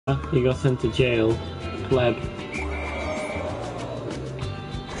He got sent to jail. Pleb.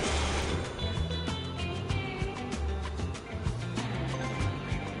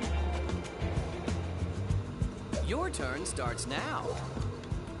 Your turn starts now.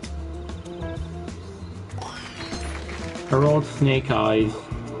 Harold Snake Eyes.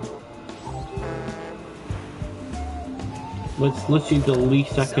 Let's literally the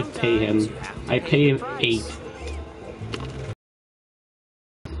least I could pay him. I pay him 8.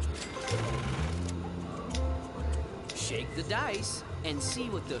 Shake the dice and see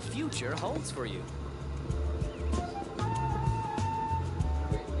what the future holds for you.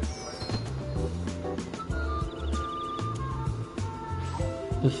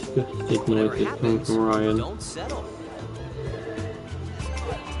 Disgusting noises coming from Ryan. Don't settle.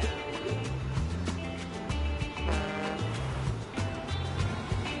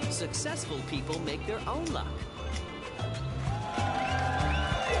 Successful people make their own luck.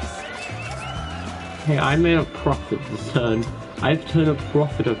 Hey, I made a profit this turn. I've turned a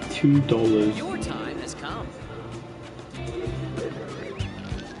profit of $2. Your time has come.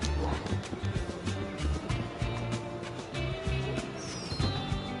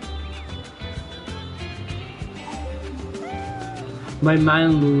 My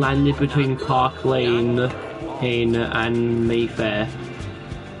man landed between Park Lane and Mayfair.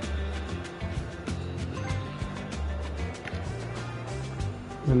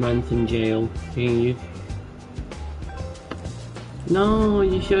 My man's in jail. No,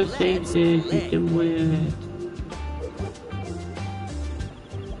 you should have saved it. You didn't win it.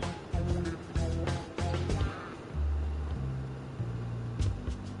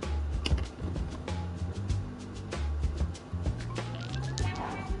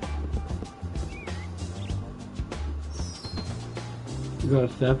 We got a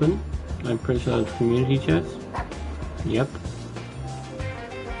 7. I'm pretty sure that's community chest. Yep.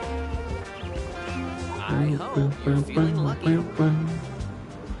 I hope you're feeling lucky.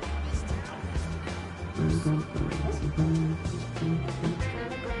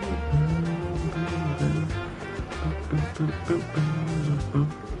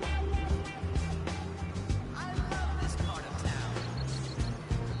 This part of town.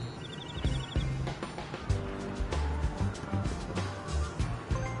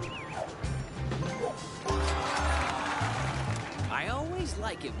 I always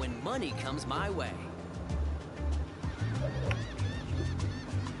like it when money comes my way.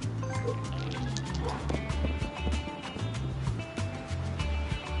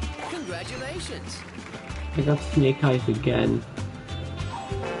 Congratulations! I got Snake Eyes again.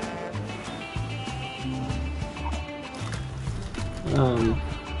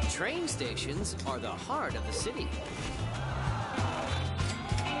 Train stations are the heart of the city.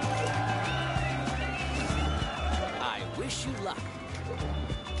 I wish you luck.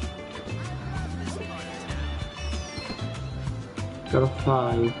 Got a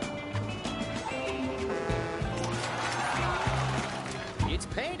 5. It's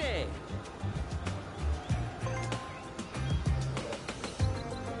payday!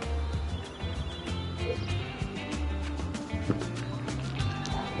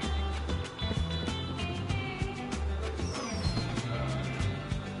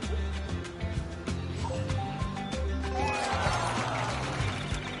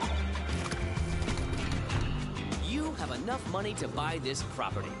 You have enough money to buy this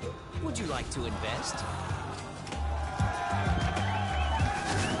property. Would you like to invest?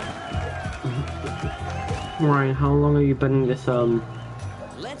 Ryan, how long are you betting this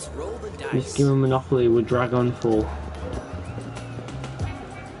Let's roll the dice. this game of Monopoly would drag on for?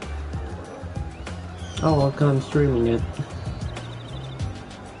 Oh, well, 'cause I'm streaming it.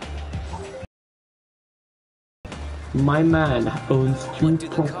 My man owns 2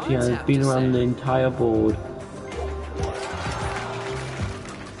 properties and has been around the entire board.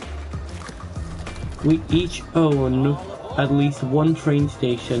 We each own at least 1 train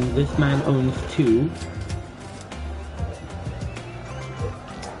station. This man owns 2.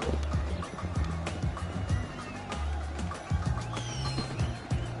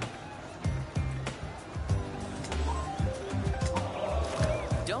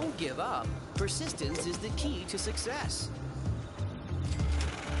 Don't give up. Persistence is the key to success.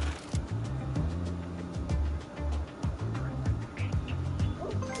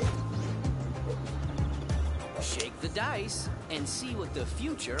 Shake the dice and see what the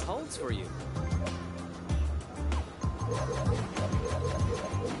future holds for you.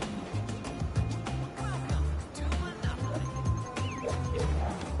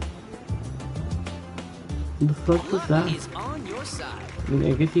 What the fuck was that? Is on your side. I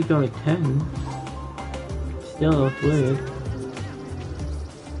mean, I guess he got a 10. Still, that's weird.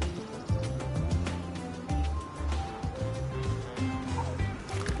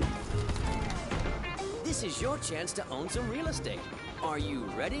 This is your chance to own some real estate. Are you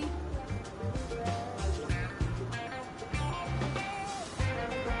ready?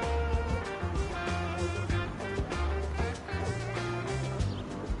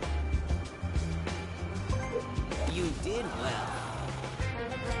 You did well.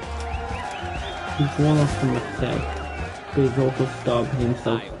 He's one off from the set, but he's also starving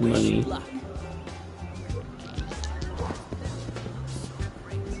himself I of wish you money. luck.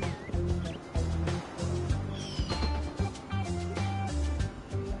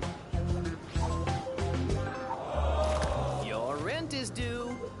 Your rent is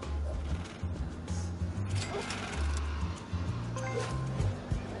due.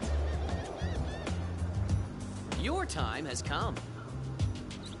 Your time has come.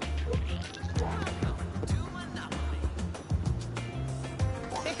 To Monopoly.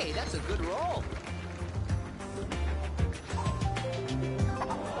 Hey, that's a good roll.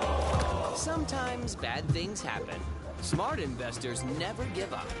 Sometimes bad things happen. Smart investors never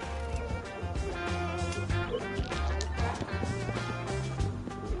give up.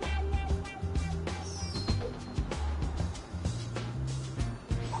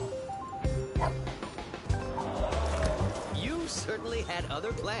 You certainly had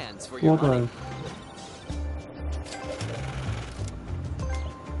other plans for your Hold money. on.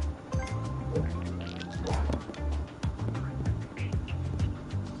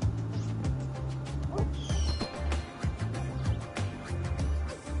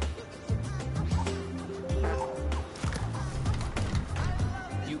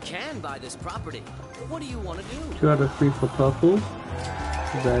 You can buy this property. What do you want to do? 2 out of 3 for purple.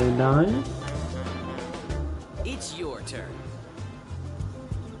 Very nice. It's your turn.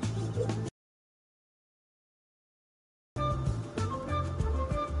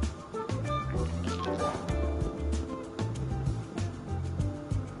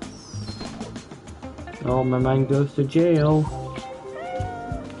 Oh, my man goes to jail.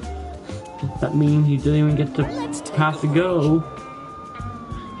 That means he doesn't even get to pass a go.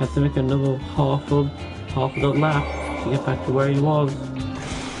 He has to make another half of the lap to get back to where he was.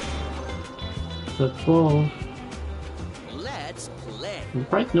 So 12. Let's play. I'm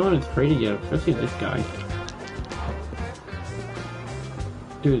surprised no one is traded yet, especially this guy.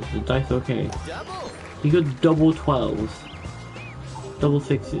 Dude, the dice okay. Double. He got double 12s. Double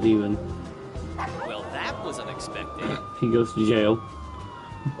 6s even. Well, that was unexpected. He goes to jail.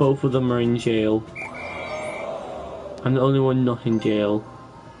 Both of them are in jail. I'm the only one not in jail.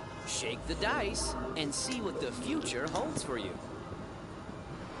 Shake the dice and see what the future holds for you.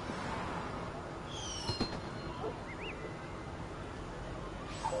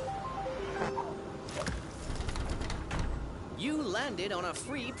 You landed on a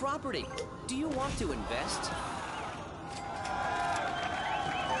free property. Do you want to invest?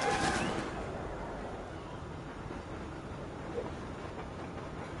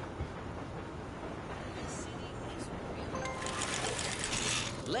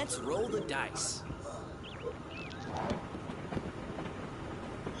 Let's roll the dice.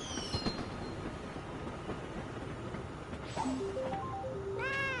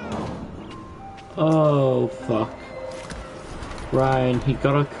 Oh, fuck. Ryan, he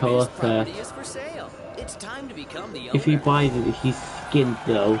got a color This property theft. is for sale. It's time to become the owner. If he buys it, he's skinned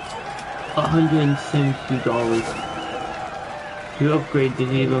though. $170. To upgrade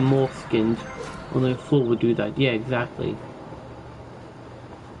is even more skinned. Only a fool would do that. Yeah, exactly.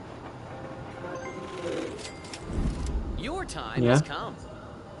 Your time Yeah? has come.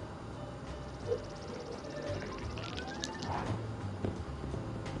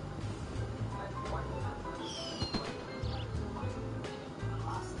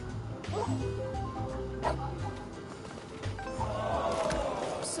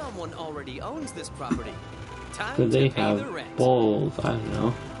 Someone already owns this property. Time So they to pay the have rent. balls. I don't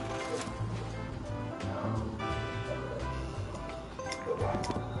know.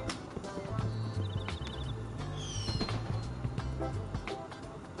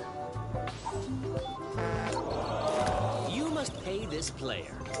 You must pay this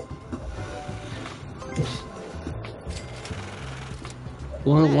player.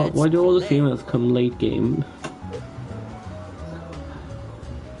 Why do all the females come late game?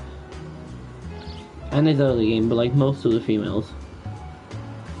 And it's early game, but like most of the females.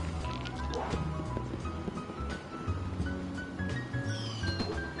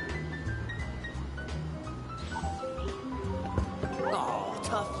 Oh,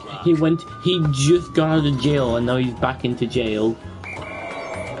 tough luck. He just got out of jail and now he's back into jail.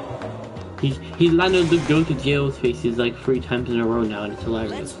 He landed the go to jail faces like 3 times in a row now and it's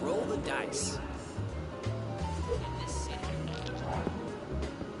hilarious. Let's roll the dice.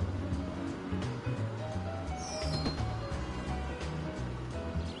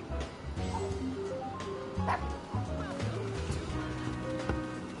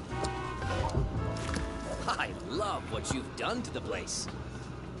 love what you've done to the place.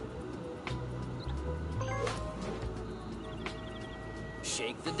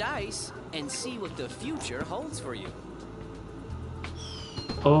 Shake the dice and see what the future holds for you.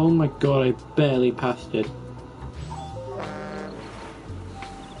 Oh my god, I barely passed it.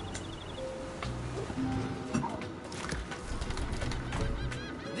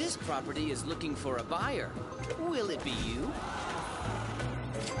 This property is looking for a buyer. Will it be you?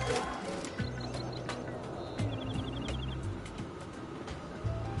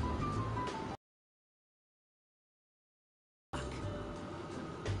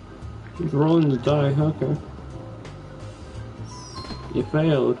 He's rolling the die, okay. You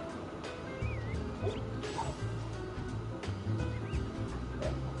failed.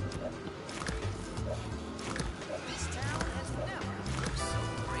 This town has never looked so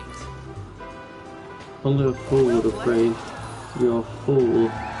great. Only a fool would have prayed. You're a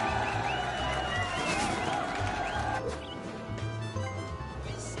fool.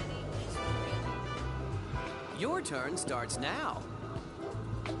 This city is really... Your turn starts now.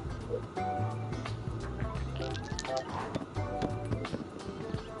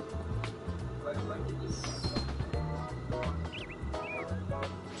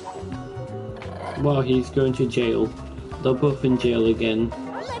 Well, he's going to jail. They're both in jail again.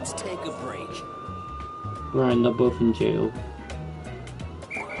 Let's take a break. Ryan, they're both in jail.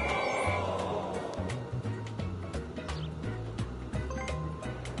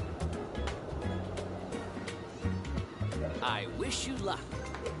 I wish you luck.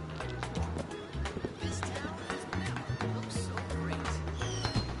 This town has never looked so great.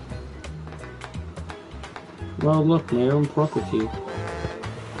 Well, look, my own property.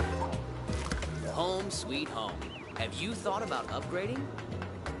 Home sweet home. Have you thought about upgrading?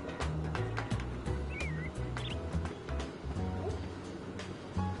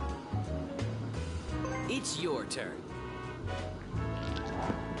 It's your turn.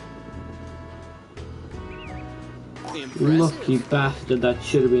 Impressive. Lucky bastard, that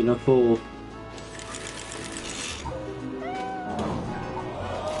should have been a 4.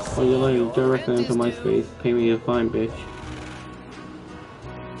 Oh, you're lying directly into my face. Pay me a fine, bitch.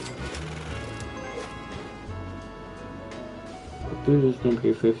 Dude, just don't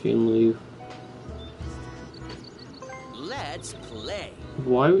pay 50 and leave. Let's play.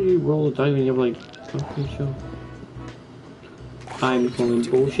 Why would you roll a die when you're like, okay, sure. I'm calling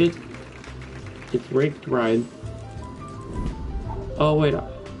bullshit. It's rigged, Ryan. Oh, wait.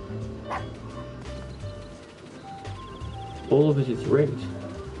 All of it is rigged.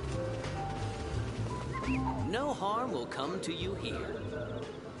 No harm will come to you here.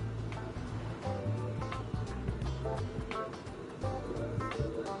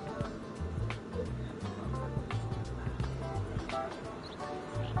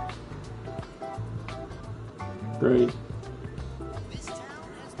 Great. This town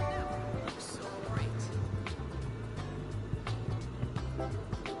has never looked so great.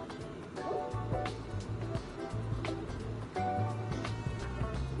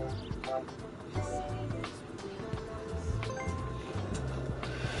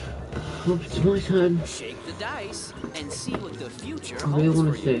 Oops, it's my turn. Shake the dice and see what the future I'll be holds on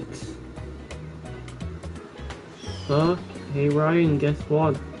for a you. 6. Fuck. Hey Ryan, guess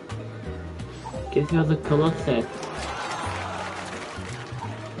what? Guess who has a color set?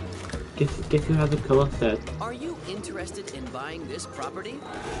 Guess who has a color set? Are you interested in buying this property?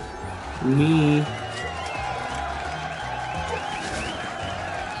 Me.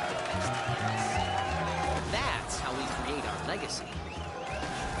 That's how we create our legacy.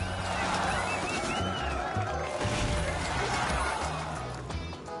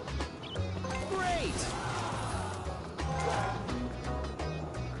 Great!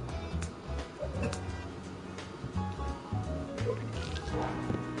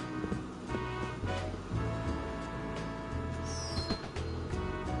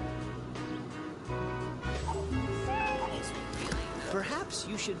 Perhaps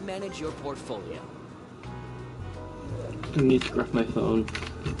you should manage your portfolio. I need to grab my phone.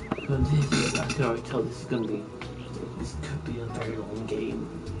 But this, I can already tell this could be a very long game.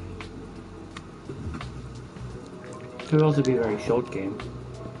 Could also be a very short game.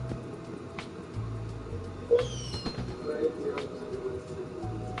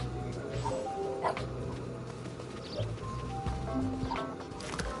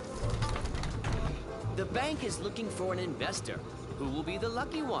 The bank is looking for an investor. Who will be the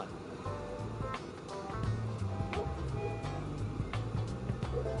lucky one?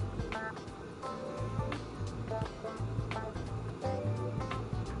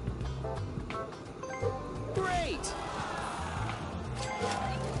 Great!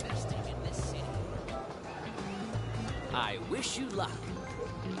 Investing in this city. I wish you luck.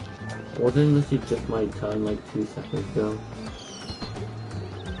 Wasn't this just my turn like 2 seconds ago?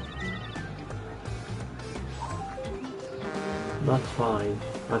 That's fine.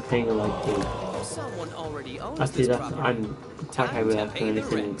 I'm paying it like 8. Someone already owns Actually, this that's, property. I'm quite happy with that. Pay the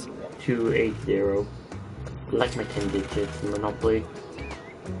Anything rent. 280. Like my 10 digits in Monopoly.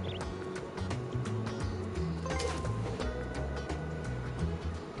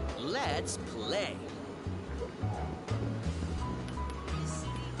 Let's play.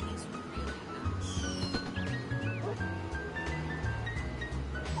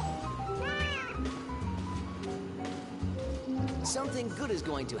 Something good is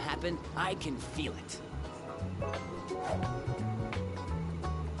going to happen. I can feel it.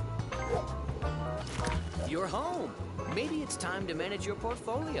 You're home. Maybe it's time to manage your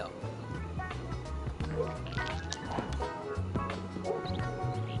portfolio.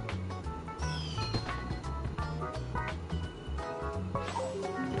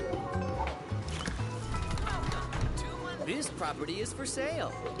 This property is for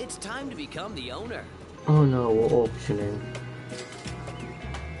sale. It's time to become the owner. Oh no, we're auctioning.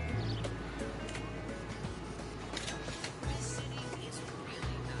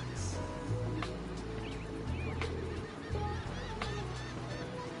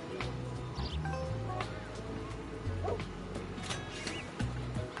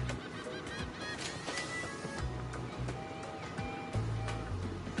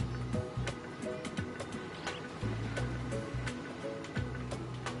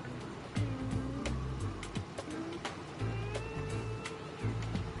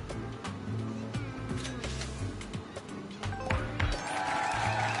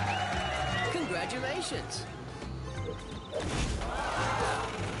 Congratulations.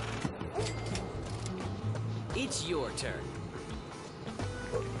 It's your turn.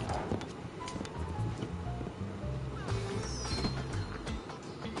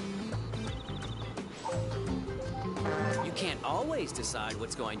 You can't always decide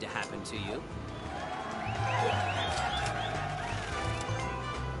what's going to happen to you.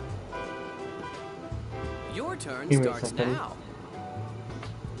 Your turn Give me a starts second. now.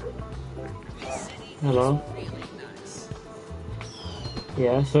 Hello?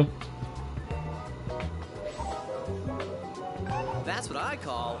 Yeah, sir? That's what I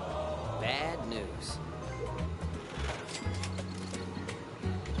call bad news.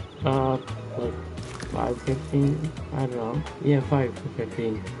 Like 5.15? I don't know. Yeah,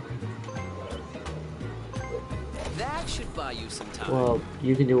 5.15. That should buy you some time. Well,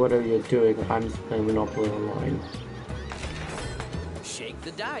 you can do whatever you're doing. I'm just playing Monopoly online. Shake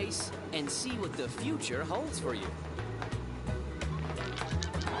the dice and see what the future holds for you.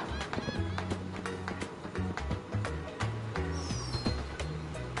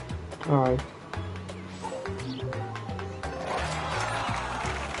 Alright.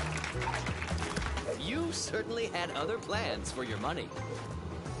 You certainly had other plans for your money.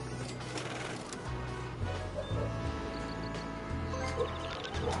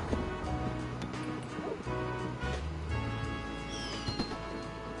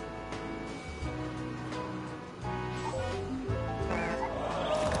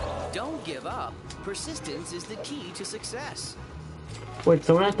 Don't give up. Persistence is the key to success. Wait,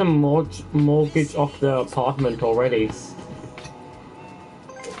 someone has to mortgage off their apartment already.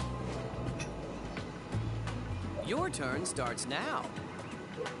 Your turn starts now.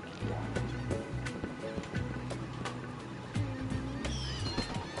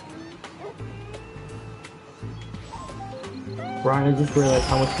 Brian, I just realized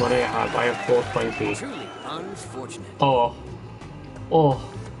how much money I have. I have 420. Truly unfortunate. Oh. Oh.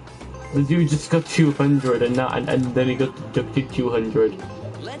 The dude just got 200 and that, and then he got deducted 200.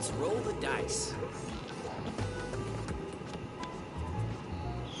 Let's roll the dice.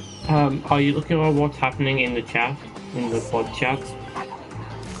 Are you looking at what's happening in the chat? In the pod chat?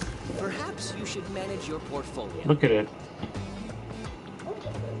 Perhaps you should manage your portfolio. Look at it.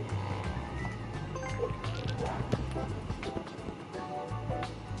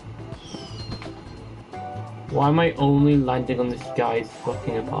 Why am I only landing on this guy's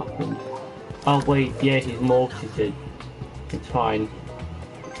fucking apartment? Oh wait, yeah, he's mortgaged it. It's fine.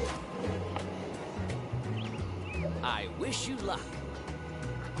 I wish you luck.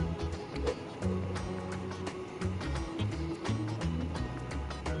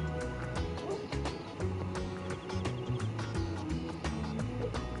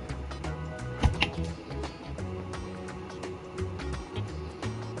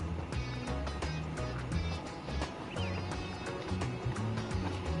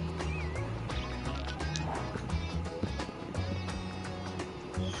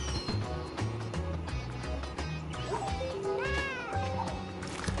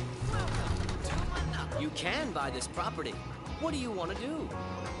 can buy this property. What do you want to do?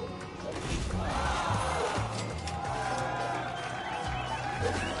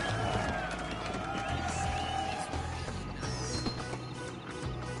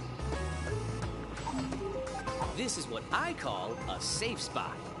 This is what I call a safe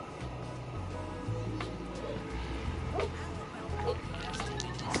spot.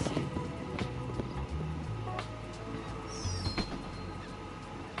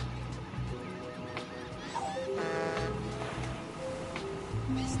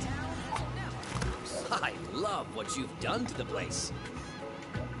 I love what you've done to the place.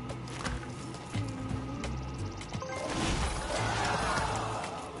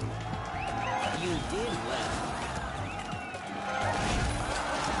 You did well.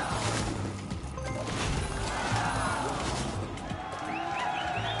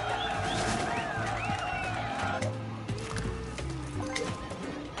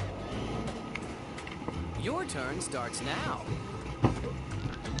 Your turn starts now.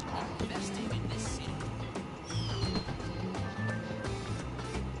 Investing in this city.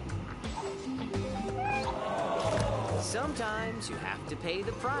 Sometimes you have to pay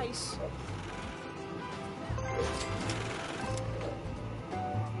the price.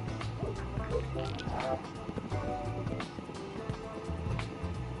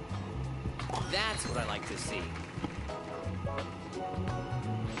 That's what I like to see.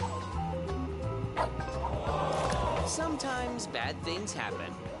 Sometimes bad things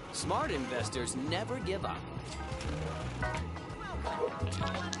happen. Smart investors never give up.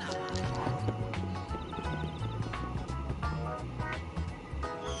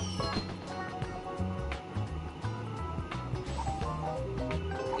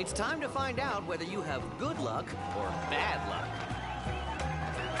 It's time to find out whether you have good luck or bad luck.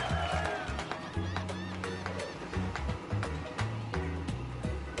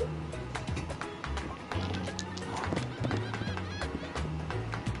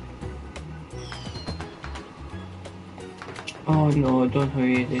 Oh no, don't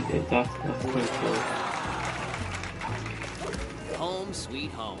hurry, that's quite cool. Home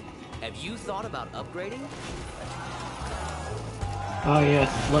sweet home. Have you thought about upgrading? Oh yes,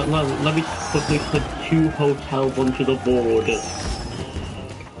 let me quickly put 2 hotels onto the board.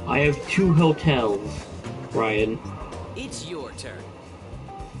 I have 2 hotels, Ryan. It's your turn.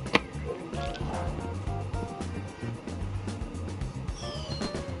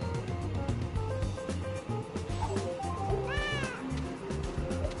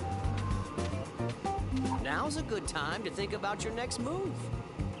 Now's a good time to think about your next move.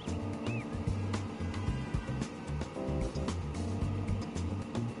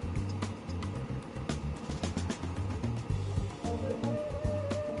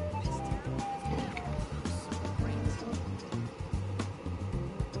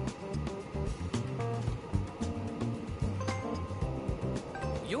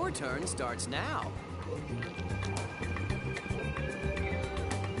 Your turn starts now.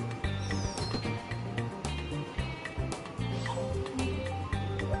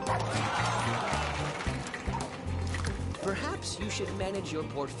 Perhaps you should manage your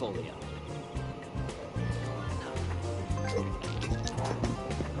portfolio.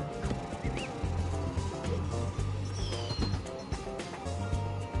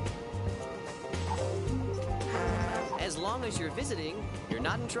 As long as you're visiting, you're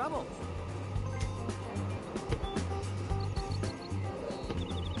not in trouble.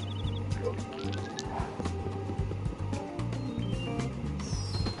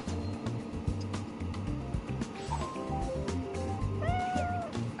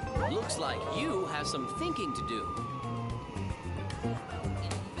 Looks like you have some thinking to do.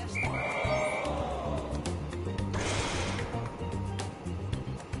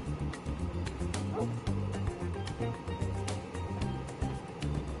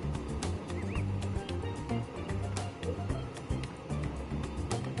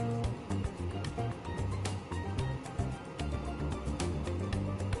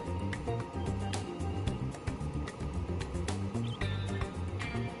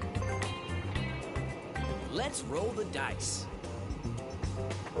 Let's roll the dice.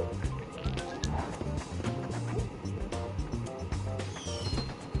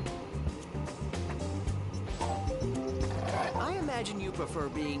 I imagine you prefer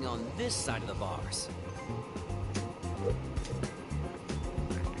being on this side of the bars.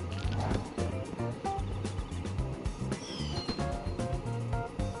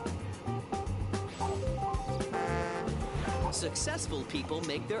 Successful people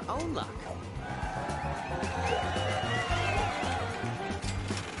make their own luck.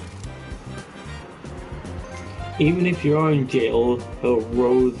 Even if you're in jail,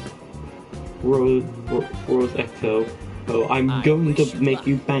 Rose Rose Echo. Oh, I'm going to make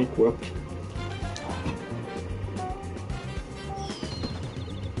you bankrupt.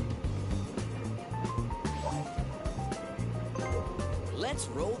 Let's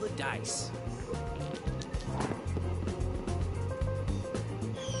roll the dice.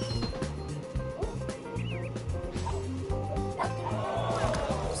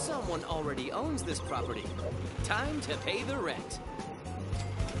 Someone already owns this property. Time to pay the rent.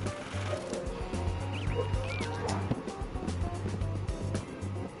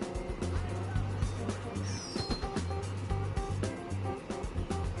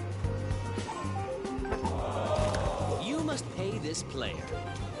 You must pay this player.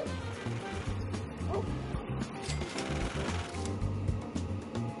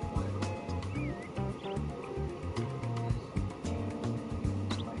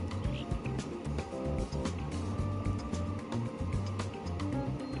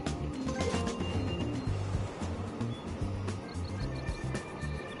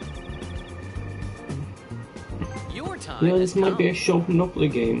 Your time. You know, this might be a short Monopoly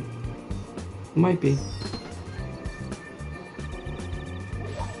game. Might be.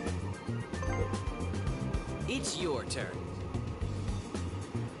 It's your turn.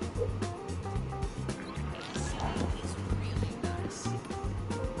 It's really nice.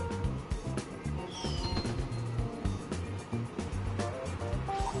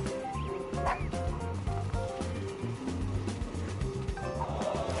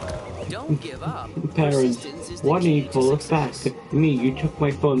 Don't give up. Parents, Persistence is the why don't key you to call us back? success. Me, you took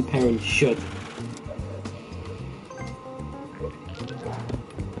my phone, parents, shut.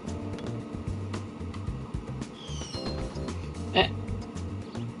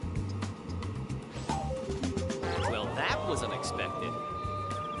 Well, that was unexpected.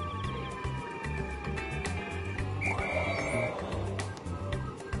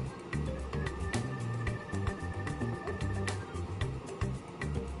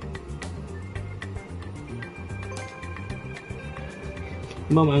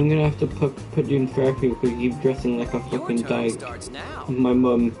 Mom, I'm gonna have to put you in therapy because you keep dressing like a Your fucking turn dyke. starts now. My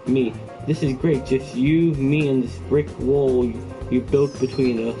mom, me. This is great, just you, me, and this brick wall you built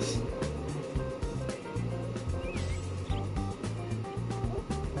between us.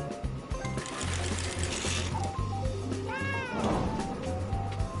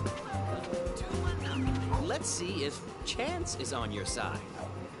 Let's see if chance is on your side.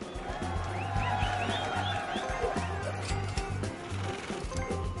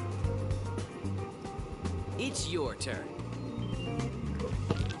 It's your turn.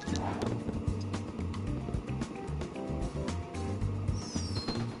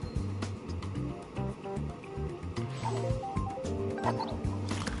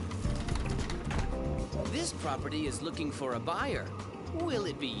 This property is looking for a buyer. Will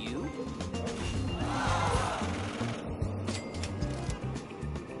it be you?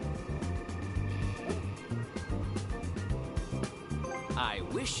 I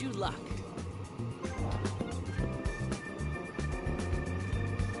wish you luck.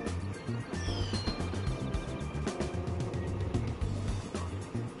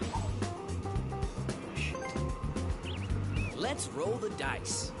 Let's roll the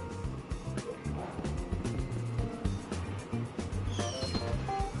dice.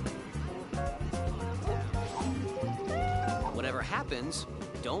 Whatever happens,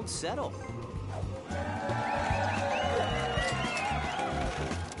 don't settle.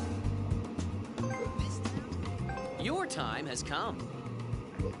 Your time has come.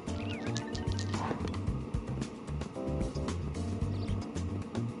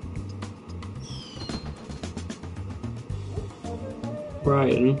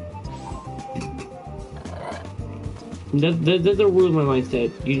 Brian. There's a rule in my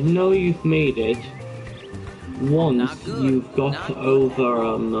mindset. You know you've made it once you've got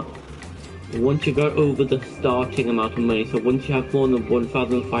over once you got over the starting amount of money. So once you have more than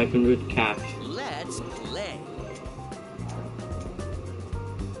 1,500 cash. Let's play.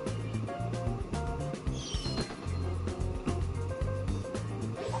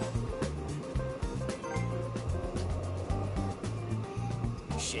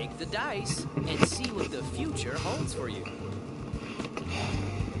 Shake the dice and see what the future holds for you.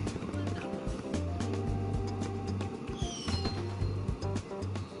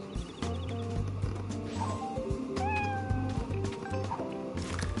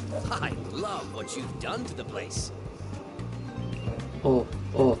 I love what you've done to the place. Oh,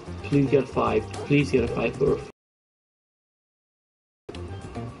 please get a 5. Please get a 5 for a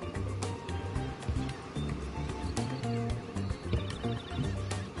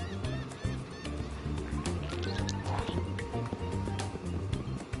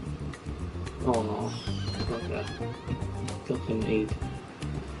Oh, okay. Got an 8.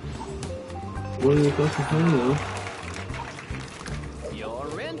 What do we got to home now? Your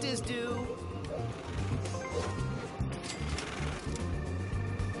rent is due.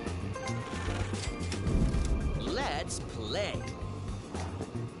 Let's play.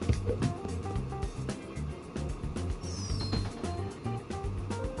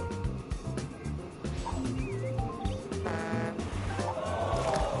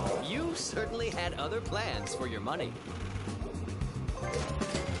 You certainly had other plans for your money.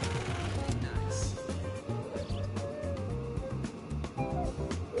 Nice.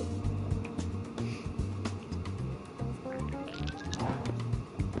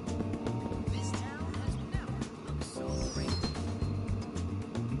 This town has never looked so great.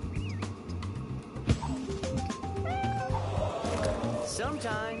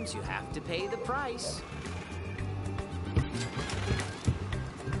 Sometimes you have to pay the price.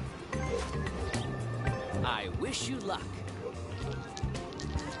 I wish you luck.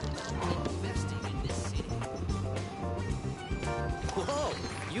 Investing in this city. Whoa,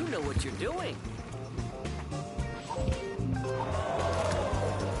 you know what you're doing.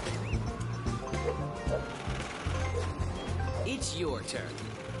 It's your turn.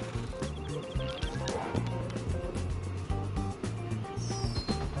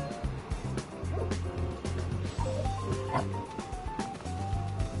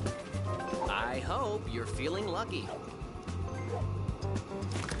 I hope you're feeling lucky.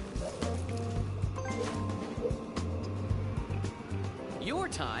 Your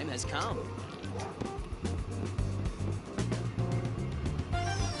time has come.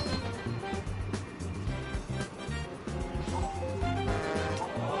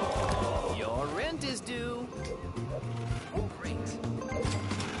 Your rent is due. Great.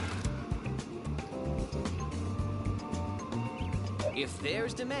 If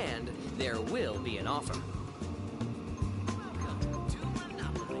there's demand, there will be an offer. Welcome to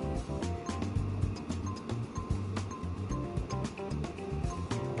Monopoly.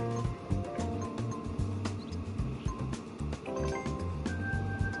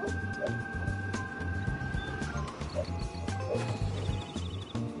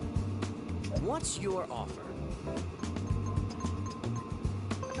 What's your offer?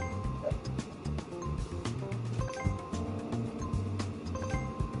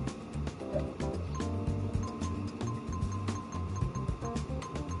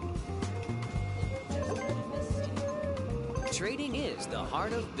 Trading is the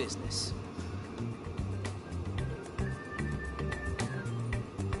heart of business.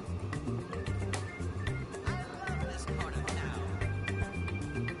 I love this part of town.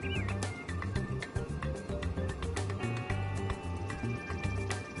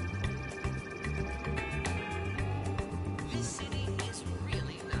 This city is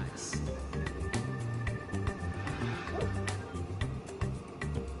really nice.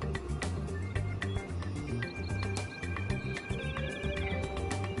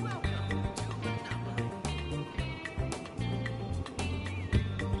 Welcome to Monopoly.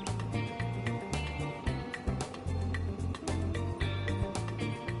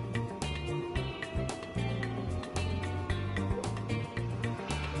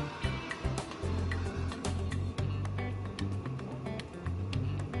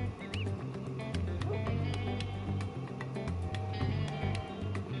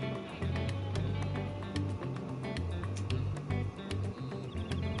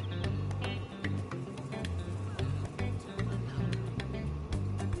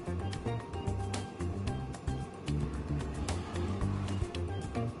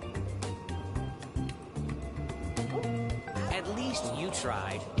 At least you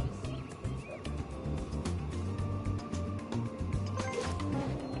tried.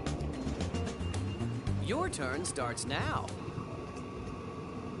 Your turn starts now.